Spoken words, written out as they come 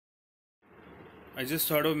I just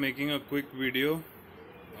thought of making a quick video.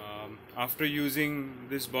 After using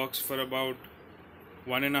this box for about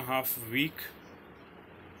 1.5 weeks,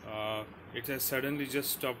 it has suddenly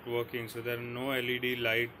just stopped working. So there are no LED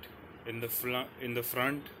light in the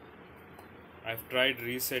front. I've tried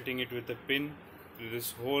resetting it with a pin to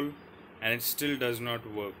this hole, and it still does not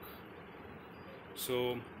work.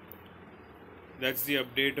 So that's the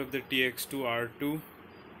update of the TX2 R2.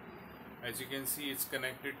 As you can see, it's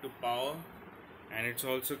connected to power, and it's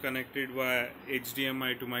also connected via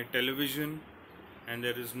HDMI to my television, and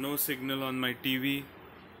there is no signal on my TV,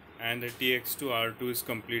 and the TX2 R2 is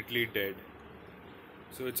completely dead.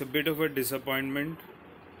 So it's a bit of a disappointment.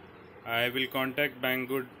 I will contact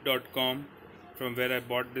banggood.com, from where I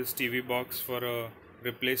bought this TV box, for a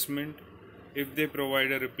replacement. If they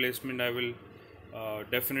provide a replacement, I will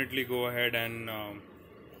definitely go ahead and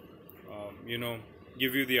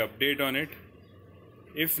give you the update on it.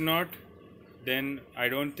 If not, then I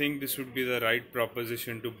don't think this would be the right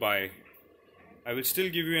proposition to buy. I will still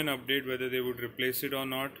give you an update whether they would replace it or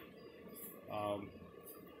not.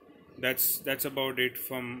 That's about it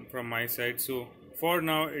from my side. So for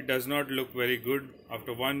now, it does not look very good.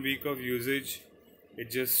 After 1 week of usage,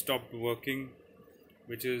 it just stopped working,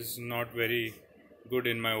 which is not very good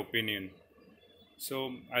in my opinion.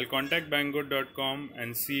 So I'll contact banggood.com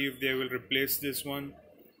and see if they will replace this one.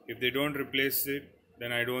 If they don't replace it,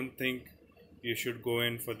 then I don't think you should go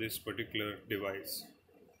in for this particular device.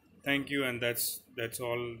 Thank you, and that's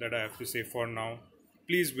all that I have to say for now.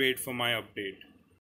 Please wait for my update.